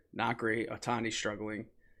too. Not great. Otani's struggling.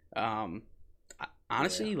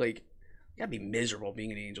 Honestly, you gotta be miserable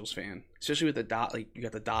being an Angels fan, especially with you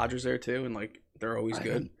got the Dodgers there too, and they're always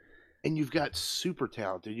good. And you've got super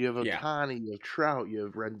talented. You have Otani, you have Trout, you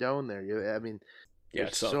have Rendon there.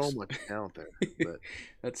 There's so much talent there. But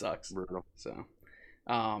that sucks. Brutal. So,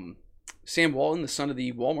 Sam Walton, the son of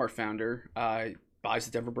the Walmart founder, buys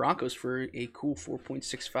the Denver Broncos for a cool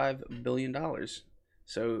 $4.65 billion.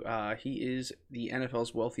 So he is the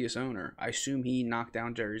NFL's wealthiest owner. I assume he knocked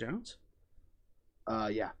down Jerry Jones?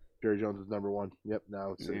 Yeah. Jerry Jones is number one. Yep,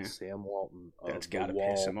 now it's Sam Walton. That's got to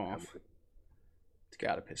piss him off. It's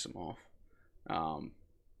got to piss him off.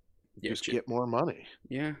 Just get more money.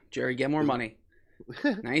 Yeah, Jerry, get more money.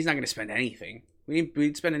 Now he's not going to spend anything. We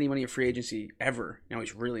didn't spend any money in free agency ever. Now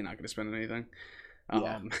he's really not going to spend anything.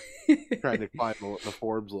 Trying to climb the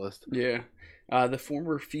Forbes list. Yeah. The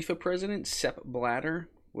former FIFA president, Sepp Blatter,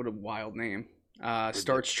 what a wild name,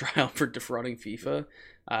 starts trial for defrauding FIFA,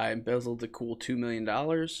 embezzled a cool $2 million.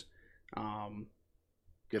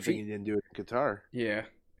 Good thing he didn't do it in Qatar. Yeah.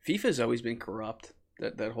 FIFA's always been corrupt.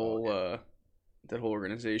 That whole whole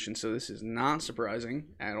organization. So this is not surprising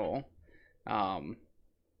at all.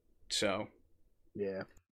 So yeah,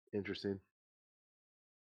 interesting.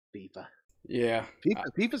 FIFA. Yeah.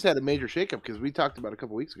 FIFA's had a major shakeup because we talked about a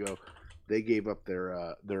couple weeks ago. They gave up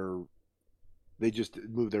they just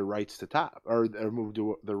moved their rights to top, or moved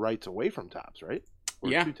their rights away from tops, right? Or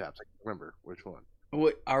Yeah. two tops. I can't remember which one.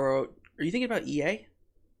 What are you thinking about EA?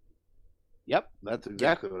 Yep, that's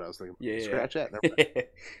exactly what I was thinking. Yeah, Scratch that.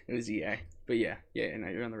 It was EA, but yeah, no,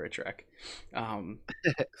 you're on the right track.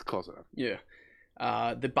 It's close enough. Yeah.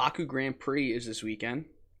 The Baku Grand Prix is this weekend.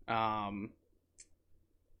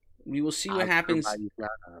 We will see what happens.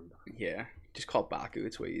 Yeah, just call it Baku.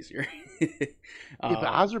 It's way easier. But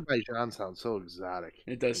Azerbaijan sounds so exotic.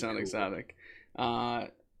 It does sound cool. Exotic.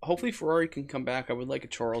 Hopefully Ferrari can come back. I would like a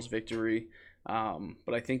Charles victory.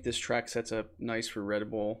 But I think this track sets up nice for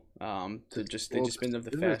Red Bull. They just been the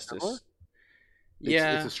fastest.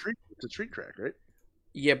 It's a street track, right?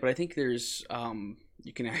 Yeah, but I think there's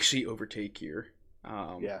you can actually overtake here.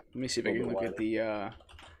 Let me see if I can look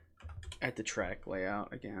at the track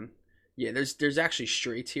layout again. Yeah, there's actually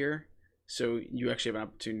straights here, so you actually have an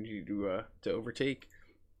opportunity to overtake.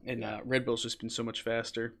 And Red Bull's just been so much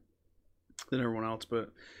faster than everyone else.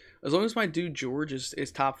 But as long as my dude George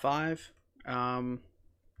is top 5. I'm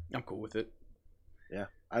cool with it. Yeah,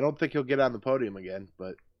 I don't think he'll get on the podium again,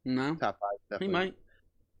 but no, top 5 definitely. He might.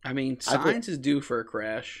 I mean, Sainz is due for a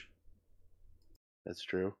crash. That's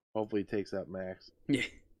true. Hopefully, he takes out Max. Yeah,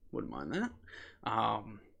 wouldn't mind that.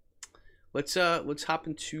 Let's hop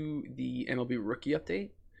into the MLB rookie update.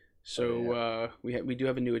 So we do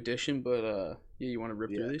have a new addition, but you want to rip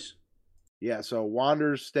through these? Yeah. So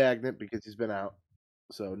Wander's stagnant because he's been out.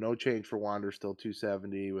 So no change for Wander, still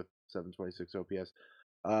 270 with 726 OPS.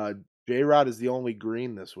 J-Rod is the only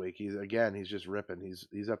green this week. He's just ripping.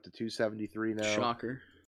 He's up to 273 now. Shocker.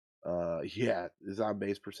 His on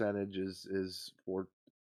base percentage is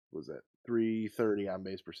 330 on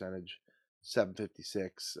base percentage,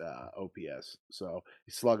 756 OPS. So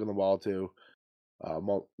he's slugging the ball too.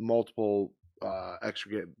 Multiple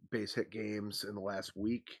extra base hit games in the last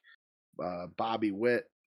week. Bobby Witt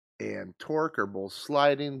and Torque are both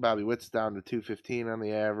sliding. Bobby Witt's down to 215 on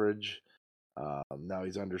the average. Now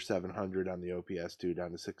he's under 700 on the OPS too,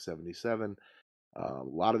 down to 677. A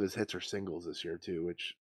lot of his hits are singles this year too,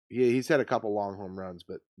 which he's had a couple long home runs,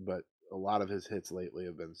 but a lot of his hits lately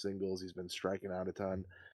have been singles. He's been striking out a ton.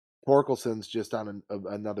 Torkelson's just on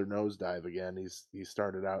another nosedive again. He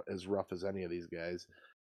started out as rough as any of these guys,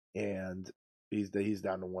 and he's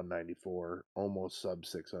down to 194, almost sub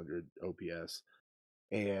 600 OPS.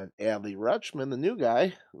 And Adley Rutschman, the new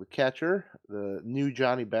guy, the catcher, the new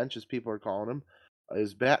Johnny Bench, as people are calling him,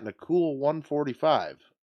 is batting a cool 145.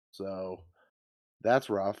 So that's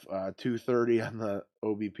rough. 230 on the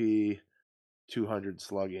OBP, 200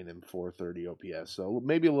 slugging, and 430 OPS. So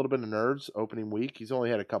maybe a little bit of nerves opening week. He's only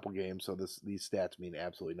had a couple games, so these stats mean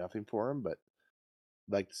absolutely nothing for him. But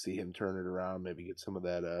I'd like to see him turn it around, maybe get some of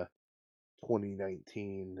that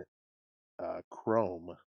 2019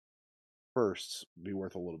 Chrome firsts be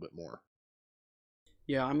worth a little bit more.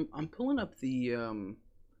 Yeah, I'm pulling up the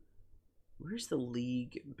where's the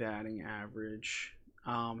league batting average?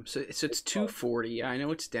 So it's 240. I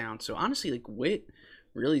know it's down. So honestly, like Witt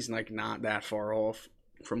really is like not that far off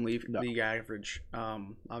from league average.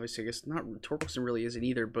 Obviously, I guess not. Torkelson really isn't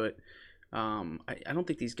either, but I don't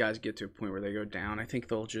think these guys get to a point where they go down. I think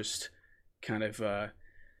they'll just kind of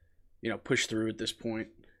push through at this point.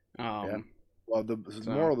 Well, the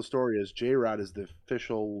moral of the story is J-Rod is the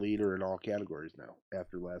official leader in all categories now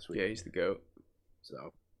after last week. Yeah, he's the GOAT.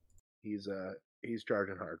 So he's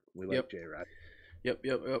charging hard. We like J-Rod. Yep.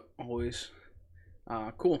 Always.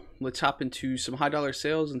 Cool. Let's hop into some high dollar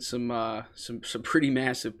sales and some pretty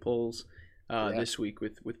massive pulls this week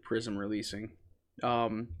with Prizm releasing.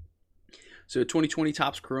 So 2020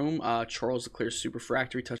 Topps Chrome, Charles Leclerc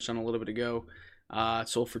Superfractory, touched on a little bit ago. It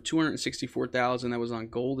sold for $264,000. That was on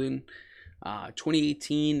Golden.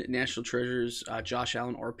 2018 National Treasures, Josh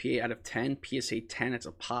Allen RPA out of 10, PSA 10. It's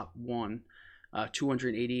a pop 1.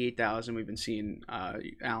 288,000. We've been seeing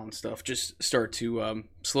Allen stuff just start to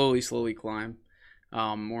slowly climb.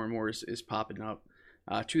 More and more is popping up.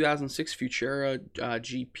 2006 Futura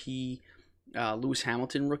GP Lewis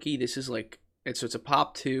Hamilton rookie. This is it's a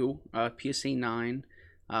pop 2, PSA 9,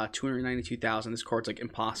 292,000. This card's like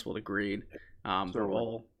impossible to grade. They're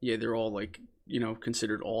all like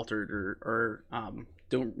considered altered or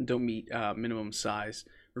don't meet minimum size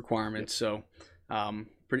requirements. So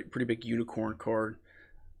pretty big unicorn card.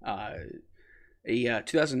 A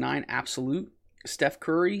 2009 Absolute Steph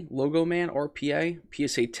Curry Logo Man RPA,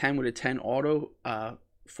 PSA 10 with a 10 auto,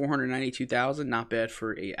 $492,000. Not bad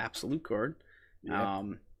for a absolute card. Yeah.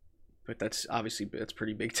 But that's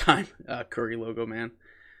pretty big time. Curry logo, man.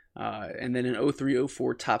 And then an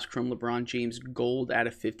 03-04 Topps Chrome LeBron James Gold out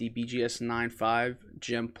of 50 BGS 9.5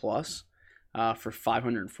 Gem Plus for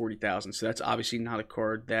 $540,000. So that's obviously not a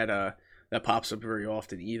card that pops up very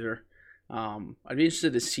often either. I'd be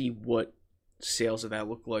interested to see what sales of that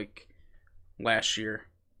look like last year.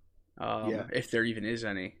 If there even is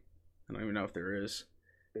any. I don't even know if there is.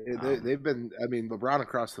 They've been, I mean, LeBron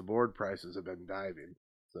across the board prices have been diving.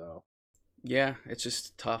 So yeah, it's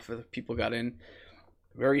just tough. People got in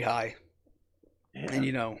very high. Yeah.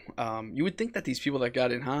 And, you would think that these people that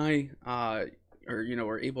got in high are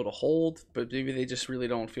able to hold, but maybe they just really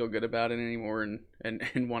don't feel good about it anymore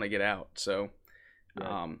and want to get out. So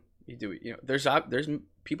you do it. There's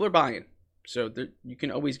people are buying. So you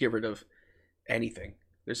can always get rid of anything.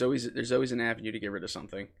 There's always an avenue to get rid of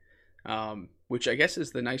something, which I guess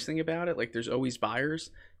is the nice thing about it. Like, there's always buyers.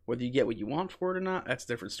 Whether you get what you want for it or not, that's a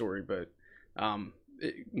different story. But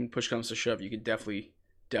when push comes to shove, you can definitely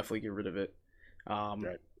get rid of it.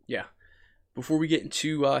 Right. Yeah. Before we get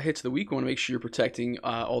into hits of the week, I want to make sure you're protecting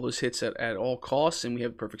all those hits at all costs, and we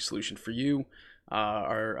have a perfect solution for you.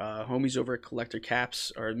 Our homies over at Collector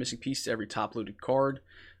Caps are a missing piece to every top-loaded card.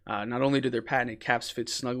 Not only do their patented caps fit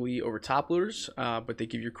snugly over top loaders, but they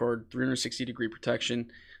give your card 360-degree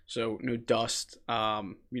protection, so no dust,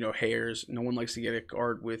 hairs. No one likes to get a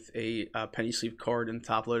card with a penny sleeve card in the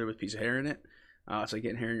top loader with a piece of hair in it. It's like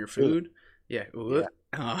getting hair in your food. Yeah.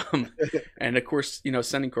 And of course,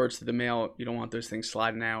 sending cards to the mail, you don't want those things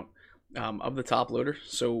sliding out of the top loader.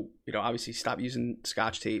 So, obviously stop using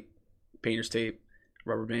Scotch tape, painter's tape,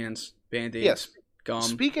 rubber bands, Band-Aids, gum.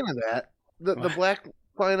 Speaking of that, the black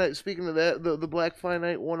finite. Speaking of that, the black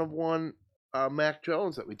finite 1/1 Mac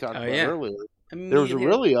Jones that we talked about earlier. There was a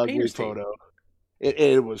really ugly photo.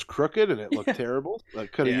 It was crooked and it looked terrible. I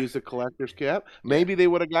could have used a collector's cap. Maybe they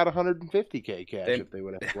would have got $150K cash if they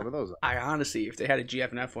would have had one of those. I honestly, if they had a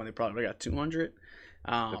GFNF one, they probably would have got 200.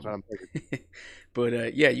 That's what I'm thinking.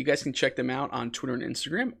 But you guys can check them out on Twitter and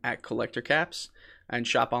Instagram at Collector Caps, and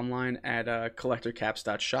shop online at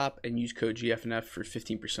collectorcaps.shop and use code GFNF for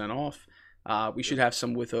 15% off. We should have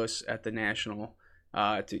some with us at the National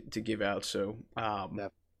to give out. So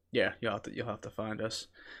you'll have to find us.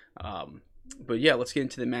 But yeah, let's get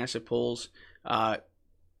into the massive pulls.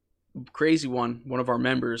 Crazy one of our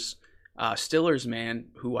members, Stiller's man,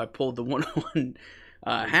 who I pulled the 101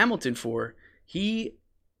 Hamilton for. He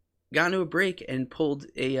got into a break and pulled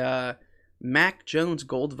a Mac Jones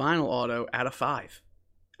gold vinyl auto out of 5.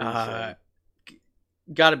 Got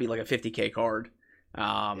to be like a $50K card.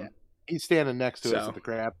 He's standing next to us at the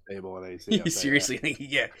crap table, and he's seriously,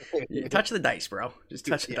 touch the dice, bro. Just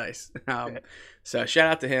touch the dice. So shout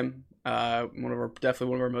out to him. Definitely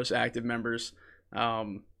one of our most active members.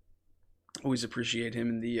 Always appreciate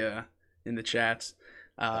him in the chats.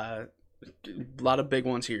 A lot of big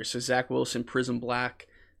ones here. So Zach Wilson, Prizm Black,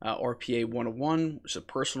 RPA 101, which is a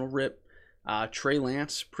personal rip. Trey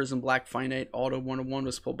Lance, Prizm Black Finite Auto 101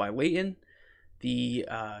 was pulled by Leighton. The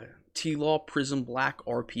T-Law Prizm Black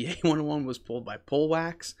RPA 101 was pulled by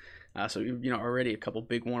Polwax. So already a couple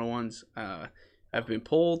big 101s have been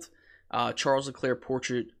pulled. Charles Leclerc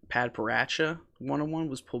Portrait Pad Paracha 101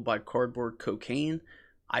 was pulled by Cardboard Cocaine.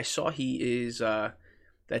 I saw he is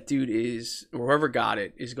that dude is, or whoever got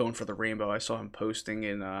it, is going for the rainbow. I saw him posting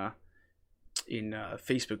in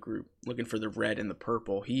Facebook group looking for the red and the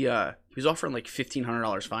purple. He was offering like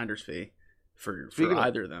 $1,500 finder's fee for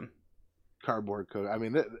either of them. Cardboard Cocaine. I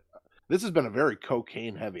mean, this has been a very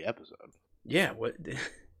cocaine heavy episode. Yeah, what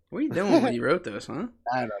are you doing when you wrote this, huh?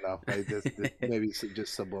 I don't know. Maybe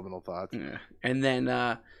just subliminal thoughts. Yeah. And then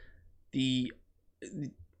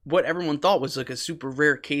what everyone thought was like a super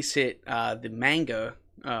rare case hit, the manga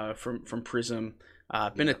from Prizm.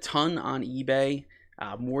 Been a ton on eBay,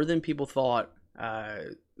 more than people thought.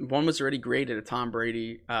 One was already graded a Tom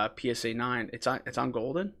Brady PSA 9. It's on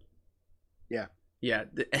Golden. Yeah. Yeah,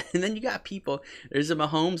 and then you got people. There's a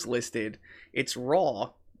Mahomes listed. It's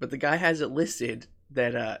raw, but the guy has it listed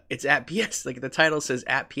that it's at PS. Like the title says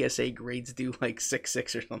at PSA grades due like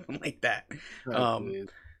 6.6 or something like that.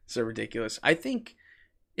 So ridiculous. I think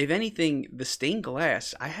if anything, the stained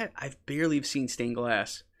glass. I've barely seen stained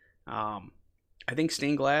glass. I think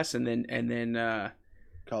stained glass and then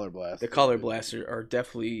Color Blast. The Color Blasts are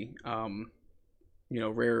definitely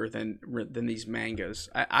rarer than these mangas.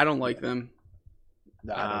 I don't like them.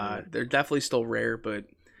 No, they're definitely still rare, but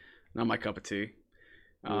not my cup of tea.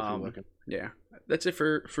 Yeah, that's it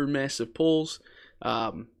for massive pulls.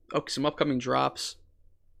 Okay, some upcoming drops.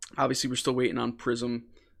 Obviously, we're still waiting on Prizm.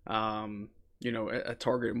 at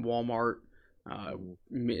Target and Walmart,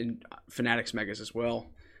 and Fanatics Megas as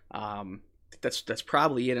well. That's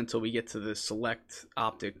probably it until we get to the select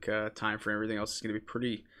optic time frame. Everything else is going to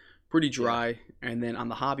be pretty dry. Yeah. And then on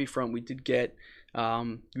the hobby front, we did get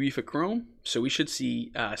UEFA Chrome, so we should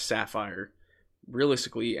see Sapphire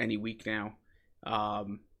realistically any week now.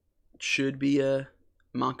 Should be a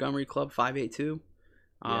Montgomery Club 582.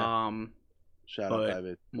 Yeah. Shout out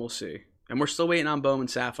 582. We'll see. And we're still waiting on Bowman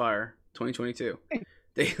Sapphire 2022.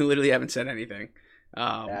 They literally haven't said anything.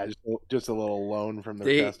 Just a little loan from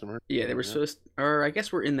their customer. Yeah, they were supposed, or I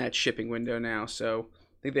guess we're in that shipping window now, so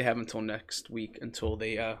I think they have until next week until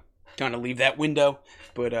they kind of leave that window.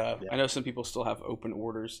 But I know some people still have open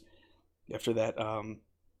orders after that,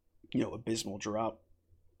 abysmal drop.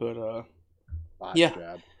 But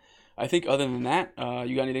job. I think other than that,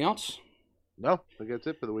 you got anything else? No, I think that's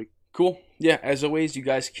it for the week. Cool. Yeah, as always, you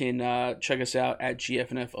guys can check us out at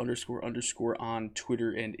GFNF __ on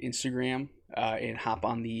Twitter and Instagram, and hop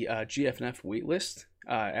on the GFNF waitlist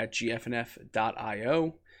at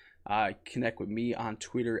gfnf.io. Connect with me on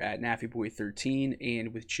Twitter at NaffyBoy13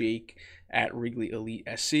 and with Jake at Wrigley Elite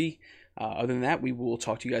SC. Other than that, we will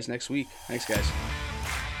talk to you guys next week. Thanks, guys.